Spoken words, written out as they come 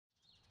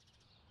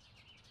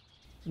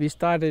We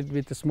started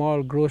with a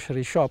small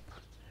grocery shop.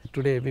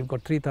 Today we've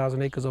got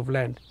 3,000 acres of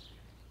land.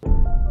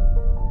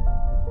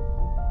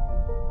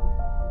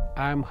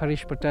 I'm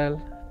Harish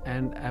Patel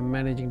and I'm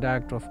Managing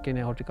Director of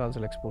Kenya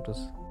Horticultural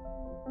Exporters.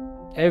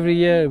 Every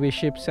year we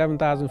ship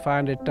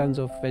 7,500 tons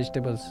of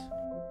vegetables.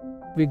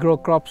 We grow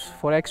crops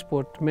for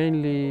export,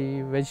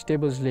 mainly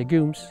vegetables,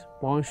 legumes,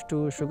 mounds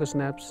stew, sugar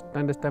snaps,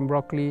 thunderstem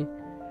broccoli,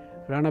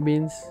 runner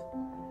beans.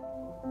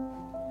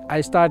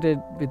 I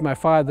started with my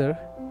father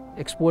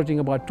exporting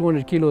about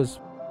 200 kilos,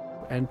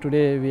 and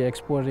today we are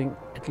exporting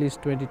at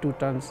least 22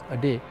 tons a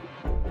day.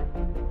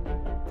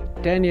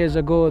 10 years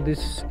ago,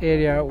 this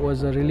area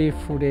was a relief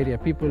food area.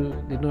 People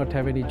did not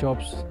have any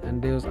jobs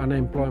and there was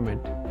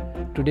unemployment.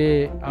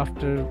 Today,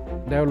 after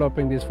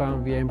developing this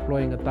farm, we are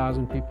employing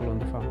 1,000 people on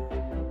the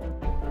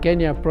farm.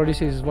 Kenya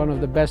produces one of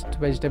the best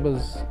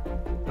vegetables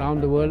around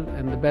the world,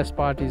 and the best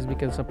part is we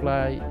can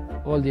supply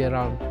all year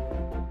round.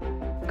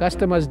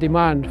 Customers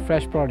demand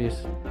fresh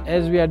produce.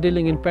 As we are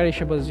dealing in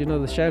perishables,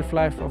 the shelf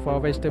life of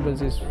our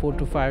vegetables is 4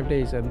 to 5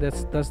 days, and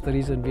that's the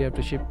reason we have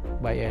to ship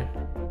by air.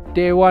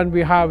 Day 1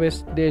 we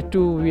harvest, day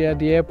 2 we are at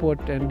the airport,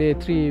 and day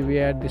 3 we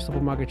are at the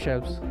supermarket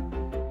shelves.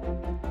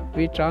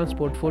 We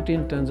transport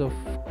 14 tons of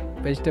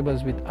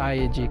vegetables with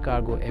IAG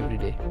cargo every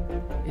day.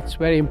 It's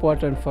very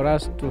important for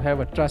us to have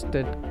a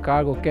trusted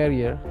cargo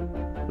carrier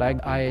like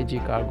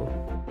IAG cargo.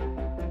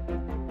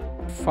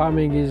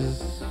 Farming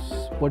is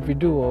what we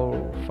do,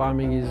 or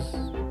farming is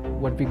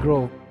what we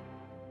grow.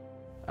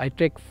 I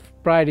take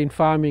pride in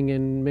farming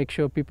and make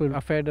sure people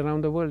are fed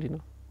around the world,